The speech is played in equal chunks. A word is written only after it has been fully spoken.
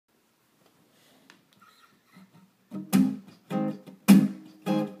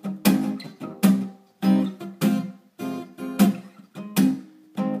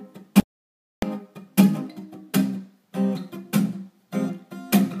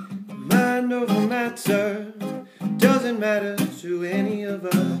Mind over matter doesn't matter to any of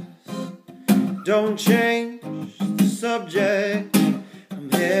us. Don't change the subject. I'm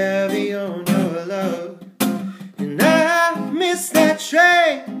heavy on your love, and I miss that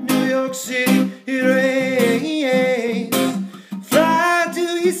train. New York City, it rains. Fly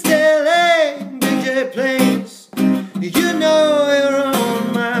to East LA, big jet planes. You know you're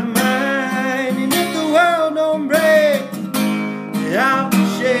on my mind, and if the world don't break, I'll be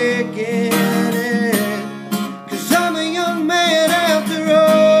shaking it, 'cause I'm a young man after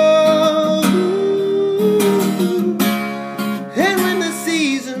all. And when the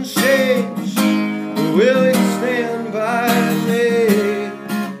seasons change, will you stand by me?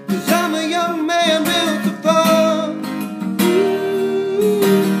 'Cause I'm a young man built to fall.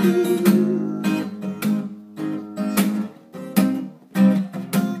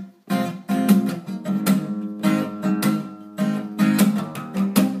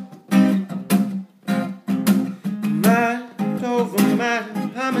 Mind over matter,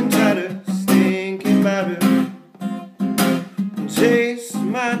 I'm entitled, thinking about it. Taste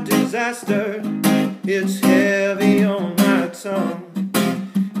my disaster, it's heavy on my tongue.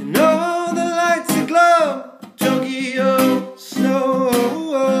 And all the lights aglow, Tokyo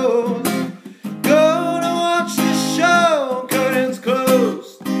snows. Go to watch the show, curtains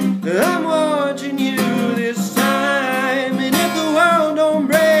closed. I'm watching you this time, and if the world don't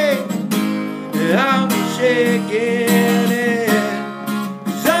break, I'll be shaking it,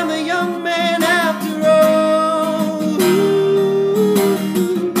 'cause I'm a young man after all.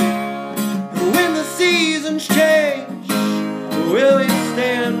 When the seasons change, will you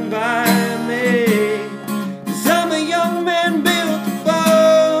stand by me? 'Cause I'm a young man built to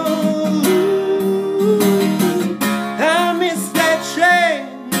fall. I miss that train,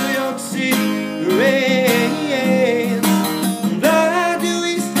 New York City rains. Fly to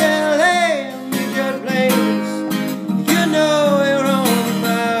East LA, big jet planes. You know you're on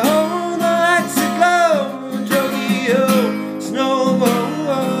my own. The lights aglow, Tokyo snows.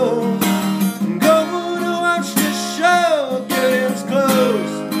 Go to watch the show, curtains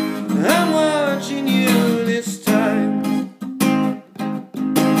closed. I'm watching you this time.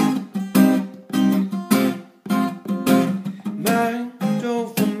 Mind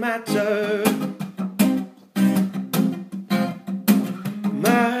over matter.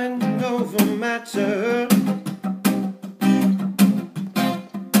 Mind over matter.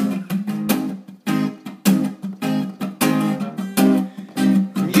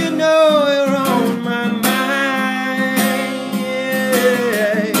 You know you're on my mind,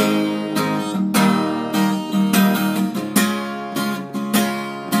 yeah.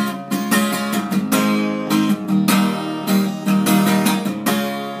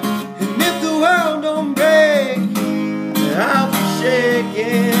 And if the world don't break, I'll be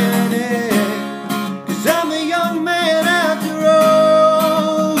shaking it, 'cause I'm a young man after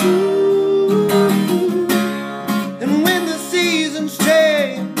all. And when the seasons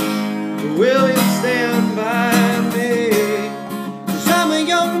change, will you stand by me? 'Cause I'm a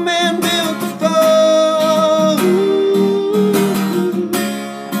young man